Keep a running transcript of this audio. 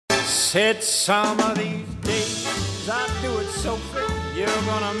Said some of these days I do it so free, you're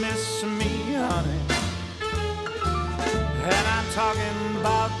gonna miss me, honey. And I'm talking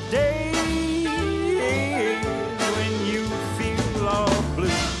about days when you feel all blue.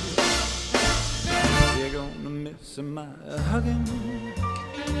 You're gonna miss my hugging,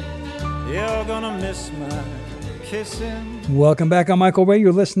 you're gonna miss my kissing. Welcome back. I'm Michael Ray.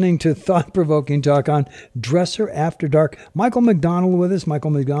 You're listening to Thought-Provoking Talk on Dresser After Dark. Michael MacDonald with us.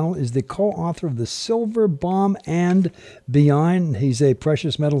 Michael MacDonald is the co-author of The Silver Bomb and Beyond. He's a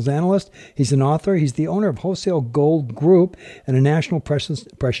precious metals analyst. He's an author. He's the owner of Wholesale Gold Group and a national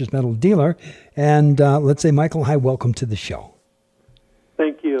precious metal dealer. And let's say, Michael, hi, welcome to the show.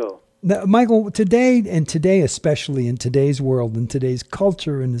 Thank you. Now, Michael, today especially in today's world, in today's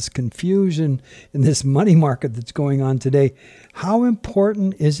culture, in this confusion, in this money market that's going on today, how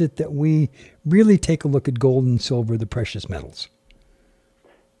important is it that we really take a look at gold and silver, the precious metals?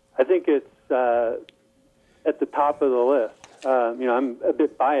 I think it's at the top of the list. I'm a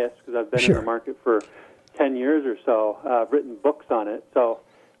bit biased because I've been in the market for 10 years or so. I've written books on it, so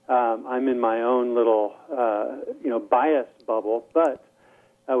I'm in my own little, bias bubble, but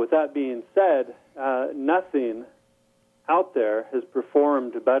with that being said, nothing out there has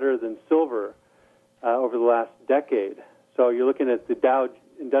performed better than silver over the last decade. So you're looking at the Dow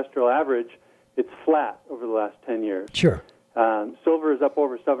Industrial Average, it's flat over the last 10 years. Sure. Silver is up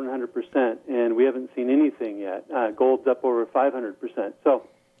over 700%, and we haven't seen anything yet. Gold's up over 500%. So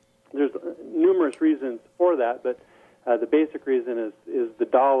there's numerous reasons for that, but the basic reason is the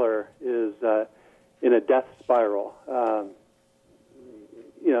dollar is in a death spiral.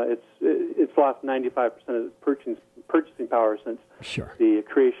 It's lost 95% of its purchasing power since the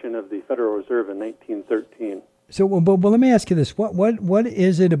creation of the Federal Reserve in 1913. So, well, let me ask you this: what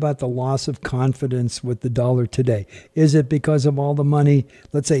is it about the loss of confidence with the dollar today? Is it because of all the money,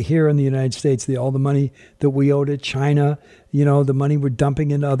 let's say here in the United States, all the money that we owe to China, the money we're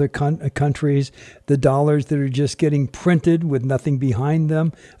dumping into other countries, the dollars that are just getting printed with nothing behind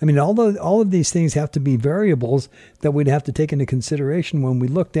them? I mean, all of these things have to be variables that we'd have to take into consideration when we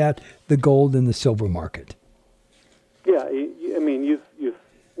looked at the gold and the silver market. Yeah, you've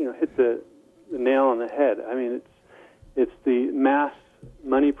hit the nail on the head. I mean, it's the mass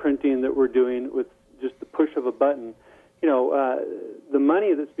money printing that we're doing with just the push of a button. The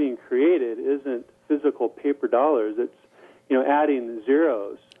money that's being created isn't physical paper dollars. It's adding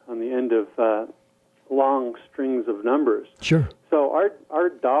zeros on the end of long strings of numbers. Sure. So our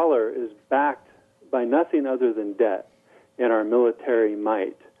dollar is backed by nothing other than debt and our military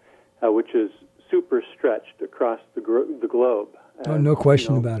might, which is super stretched across the globe. Oh, no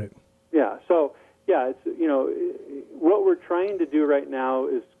question about it. Yeah. So, it's what we're trying to do right now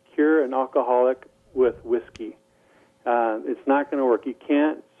is cure an alcoholic with whiskey. It's not going to work. You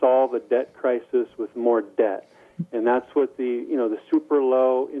can't solve a debt crisis with more debt, and that's what the super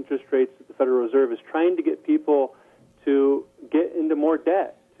low interest rates at the Federal Reserve is trying to get people to get into more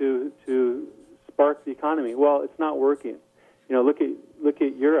debt to spark the economy. Well, it's not working. Look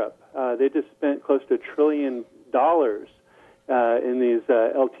at Europe. They just spent close to $1 trillion in these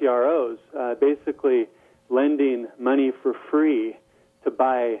LTROs, basically lending money for free to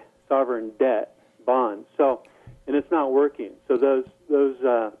buy sovereign debt bonds. So, and it's not working. So those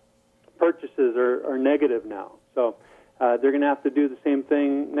purchases are negative now. So they're going to have to do the same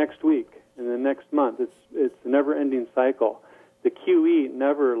thing next week and the next month. It's a never-ending cycle. The QE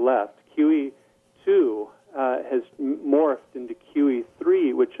never left. QE2 has morphed into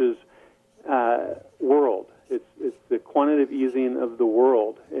QE3, which is world. It's the quantitative easing of the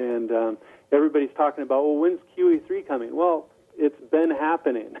world, and everybody's talking about, well, when's QE3 coming? Well, it's been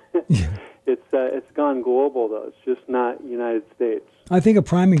happening. It's gone global, though. It's just not United States. I think a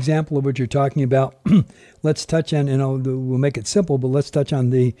prime example of what you're talking about, let's touch on, we'll make it simple, but let's touch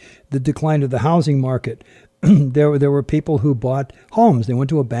on the decline of the housing market. There were people who bought homes. They went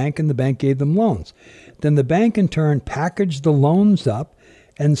to a bank, and the bank gave them loans. Then the bank, in turn, packaged the loans up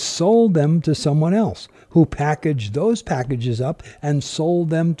and sold them to someone else, who packaged those packages up and sold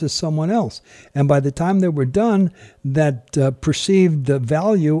them to someone else. And by the time they were done, that perceived the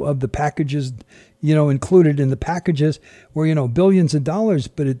value of the packages, included in the packages were, billions of dollars.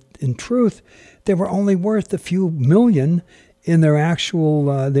 But in truth, they were only worth a few million in their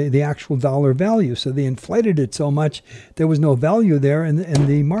actual, the actual dollar value. So they inflated it so much, there was no value there, and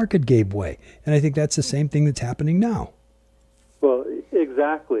the market gave way. And I think that's the same thing that's happening now. Well,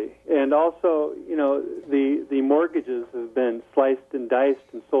 exactly. And also, the mortgages have been sliced and diced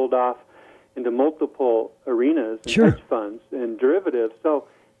and sold off into multiple arenas and hedge funds and derivatives. So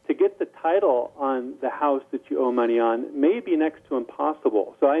to get the title on the house that you owe money on may be next to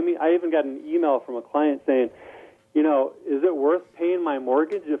impossible. So, I even got an email from a client saying, is it worth paying my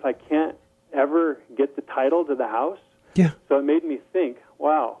mortgage if I can't ever get the title to the house? Yeah. So it made me think,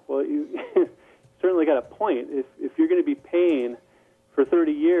 wow, well, you certainly got a point. If you're going to be paying for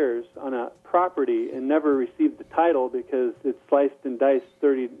 30 years on a property and never receive the title because it's sliced and diced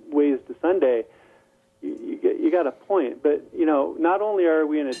 30 ways to Sunday, you got a point. But, not only are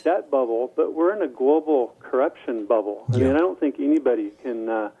we in a debt bubble, but we're in a global corruption bubble. I mean, I don't think anybody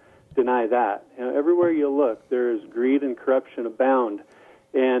can deny that. Everywhere you look, there's greed and corruption abound.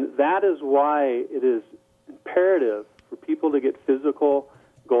 And that is why it is imperative for people to get physical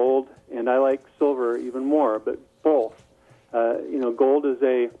gold, and I like silver even more, but both. Gold is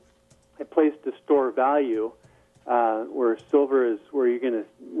a place to store value, where silver is where you're going to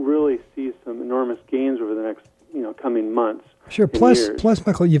really see some enormous gains over the next, coming months. Sure. Plus,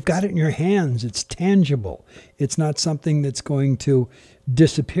 Michael, you've got it in your hands. It's tangible. It's not something that's going to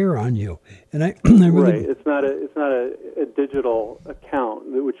disappear on you. And I really... Right. It's not a digital account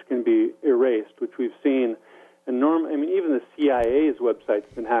which can be erased, which we've seen. Even the CIA's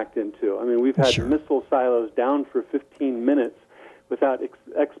website's been hacked into. I mean, we've had missile silos down for 15 minutes without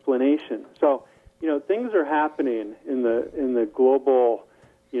explanation. So, things are happening in the global,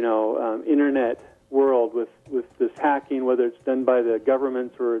 internet world with this hacking, whether it's done by the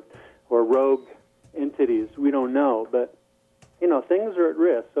governments or rogue entities. We don't know, but things are at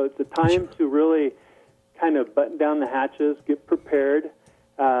risk. So it's a time to really kind of button down the hatches, get prepared.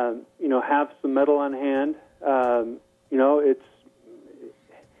 Have some metal on hand. There's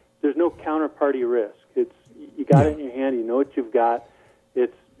no counterparty risk. You got it in your hand. You know what you've got.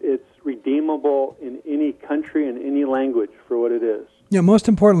 It's redeemable in any country and any language for what it is. Yeah. Most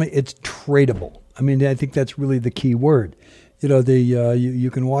importantly, it's tradable. I mean, I think that's really the key word. You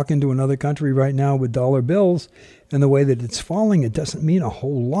can walk into another country right now with dollar bills, and the way that it's falling, it doesn't mean a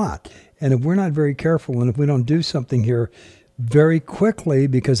whole lot. And if we're not very careful, and if we don't do something here very quickly,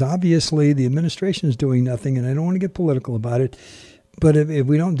 because obviously the administration is doing nothing, and I don't want to get political about it, but if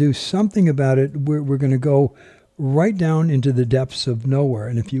we don't do something about it, we're going to go right down into the depths of nowhere.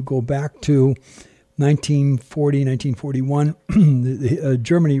 And if you go back to 1940, 1941,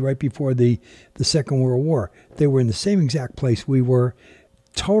 Germany, right before the Second World War, they were in the same exact place we were.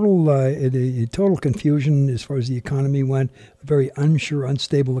 Total confusion as far as the economy went, a very unsure,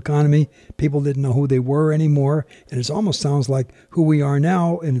 unstable economy. People didn't know who they were anymore, and it almost sounds like who we are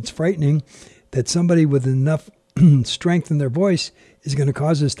now, and it's frightening that somebody with enough strength in their voice is going to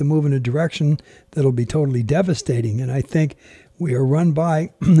cause us to move in a direction that'll be totally devastating. And I think we are run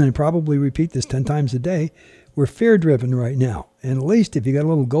by, and I probably repeat this 10 times a day, we're fear-driven right now. And at least if you got a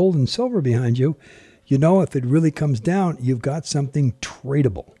little gold and silver behind you, if it really comes down, you've got something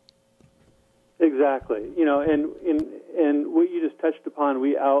tradable. Exactly. And what you just touched upon,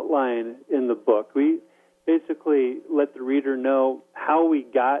 we outline in the book. We basically let the reader know how we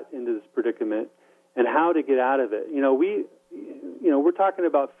got into this predicament and how to get out of it. We're talking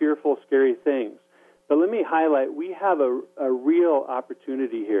about fearful, scary things. But let me highlight, we have a real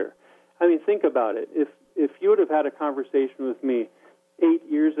opportunity here. I mean, think about it. If you would have had a conversation with me 8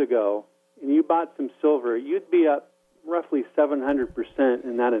 years ago, and you bought some silver, you'd be up roughly 700%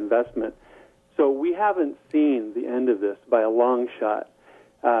 in that investment. So we haven't seen the end of this by a long shot.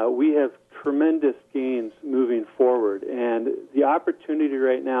 We have tremendous gains moving forward, and the opportunity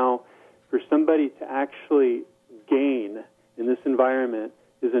right now for somebody to actually gain in this environment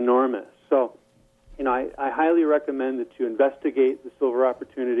is enormous. So, I highly recommend that you investigate the silver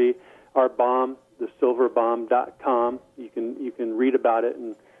opportunity. Our bomb, thesilverbomb.com. You can read about it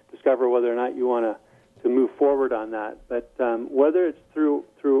and discover whether or not you want to move forward on that. But whether it's through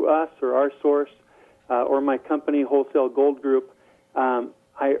us or our source or my company, Wholesale Gold Group,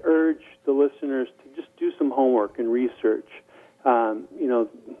 I urge the listeners to just do some homework and research.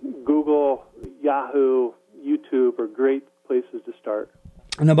 Google, Yahoo, YouTube are great places to start.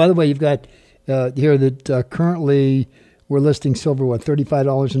 Now, by the way, you've got here that currently we're listing silver,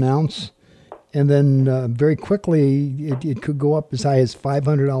 $35 an ounce? And then very quickly, it could go up as high as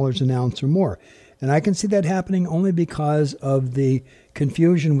 $500 an ounce or more. And I can see that happening only because of the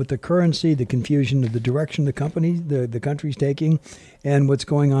confusion with the currency, the confusion of the direction the country's taking, and what's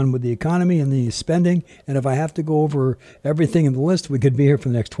going on with the economy and the spending. And if I have to go over everything in the list, we could be here for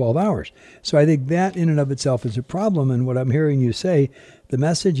the next 12 hours. So I think that in and of itself is a problem. And what I'm hearing you say, the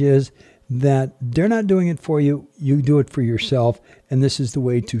message is that they're not doing it for you, you do it for yourself. And this is the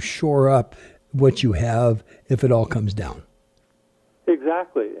way to shore up what you have if it all comes down.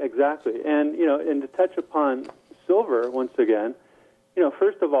 Exactly. And, and to touch upon silver once again,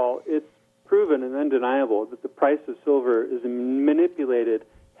 first of all, it's proven and undeniable that the price of silver is manipulated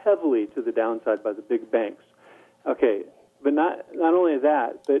heavily to the downside by the big banks. Okay, but not only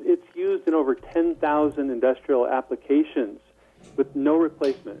that, but it's used in over 10,000 industrial applications with no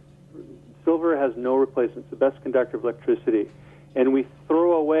replacement. Silver has no replacement. It's the best conductor of electricity. And we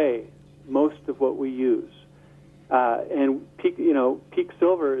throw away most of what we use. And peak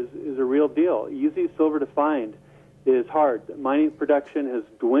silver is a real deal. Easy silver to find is hard. Mining production has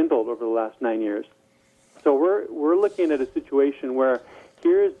dwindled over the last 9 years. So we're looking at a situation where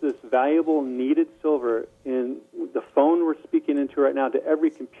here's this valuable, needed silver in the phone we're speaking into right now, to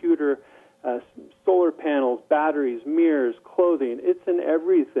every computer, solar panels, batteries, mirrors, clothing. It's in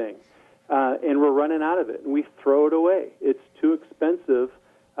everything. And we're running out of it, and we throw it away. It's too expensive.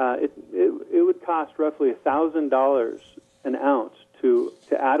 It would cost roughly $1,000 an ounce to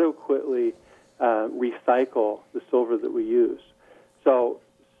adequately recycle the silver that we use. So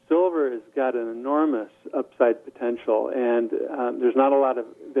silver has got an enormous upside potential, and there's not a lot of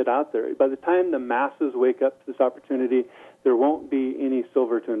it out there. By the time the masses wake up to this opportunity, there won't be any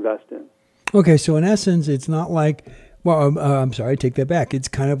silver to invest in. Okay, so in essence, it's not like, well, I'm sorry, I take that back. It's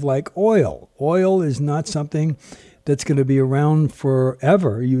kind of like oil. Oil is not something that's going to be around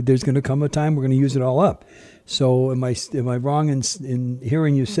forever. There's going to come a time we're going to use it all up. So am I wrong in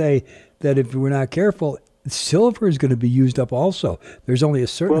hearing you say that if we're not careful, silver is going to be used up also? There's only a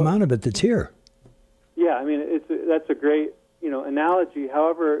certain amount of it that's here. Yeah, I mean, that's a great analogy.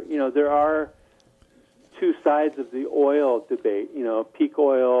 However, there are two sides of the oil debate. Peak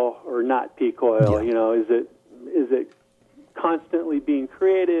oil or not peak oil. Yeah. Is it constantly being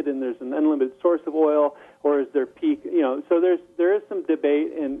created and there's an unlimited source of oil, or is there peak? So there is some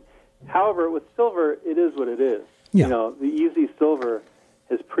debate. And however, with silver, it is what it is. Yeah. The easy silver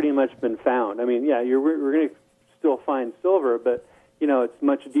has pretty much been found. I mean, yeah, we're going to still find silver, but it's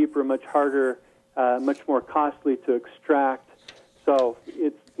much deeper, much harder, much more costly to extract. So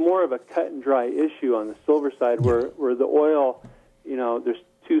it's more of a cut and dry issue on the silver side, where the oil, there's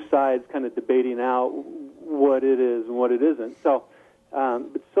two sides kind of debating out what it is and what it isn't. So,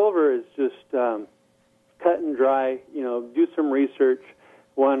 but silver is just cut and dry. Do some research.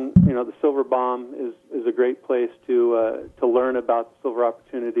 One, the Silver Bomb is a great place to learn about the silver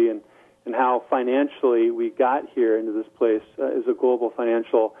opportunity and how financially we got here into this place as a global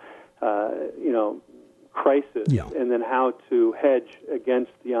financial, crisis, and then how to hedge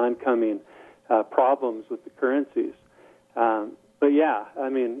against the oncoming problems with the currencies. But yeah, I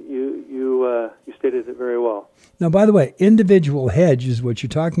mean, you stated it very well. Now, by the way, individual hedge is what you're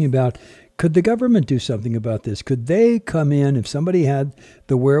talking about. Could the government do something about this? Could they come in, if somebody had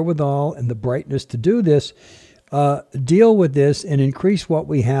the wherewithal and the brightness to do this, deal with this and increase what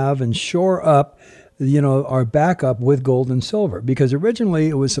we have and shore up, our backup with gold and silver? Because originally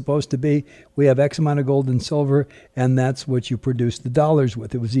it was supposed to be, we have X amount of gold and silver, and that's what you produce the dollars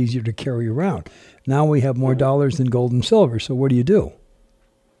with. It was easier to carry around. Now we have more dollars than gold and silver. So what do you do?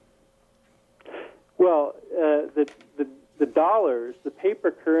 Well, the dollars, the paper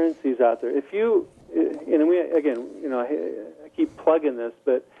currencies out there, if you, and we, again, I keep plugging this,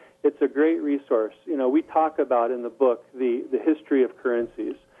 but it's a great resource. We talk about in the book the history of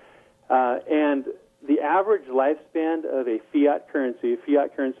currencies, and the average lifespan of a fiat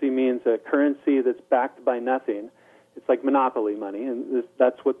currency means a currency that's backed by nothing. It's like monopoly money, and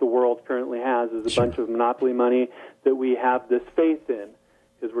that's what the world currently has, is a bunch of monopoly money that we have this faith in,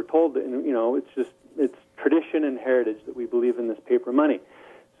 because we're told that, it's tradition and heritage that we believe in this paper money.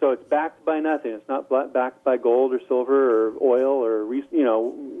 So it's backed by nothing. It's not backed by gold or silver or oil or,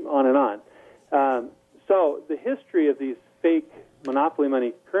 on and on. So the history of these fake monopoly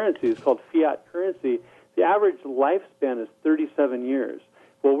money currencies called fiat currency, the average lifespan is 37 years.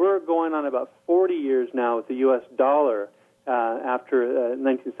 Well, we're going on about 40 years now with the U.S. dollar after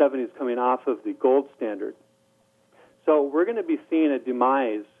 1970s coming off of the gold standard. So we're going to be seeing a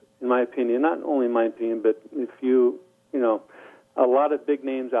demise, in my opinion, not only in my opinion, but if a lot of big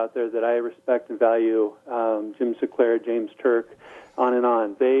names out there that I respect and value, Jim Sinclair, James Turk, on and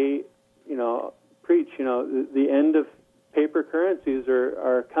on, they, preach, the end of paper currencies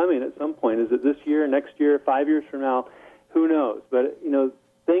are coming at some point. Is it this year, next year, 5 years from now? Who knows? But,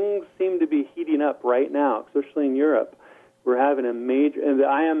 things seem to be heating up right now, especially in Europe. We're having a major, and the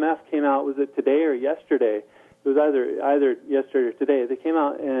IMF came out, was it today or yesterday? It was either yesterday or today. They came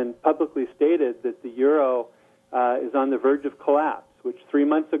out and publicly stated that the euro is on the verge of collapse, which 3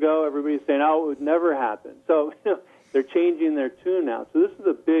 months ago everybody's saying, it would never happen. So they're changing their tune now. So this is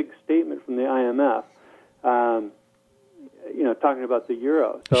a big statement from the IMF, talking about the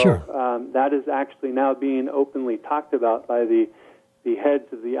euro. So Sure. that is actually now being openly talked about by the the heads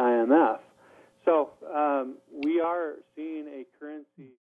of the IMF. So we are seeing a currency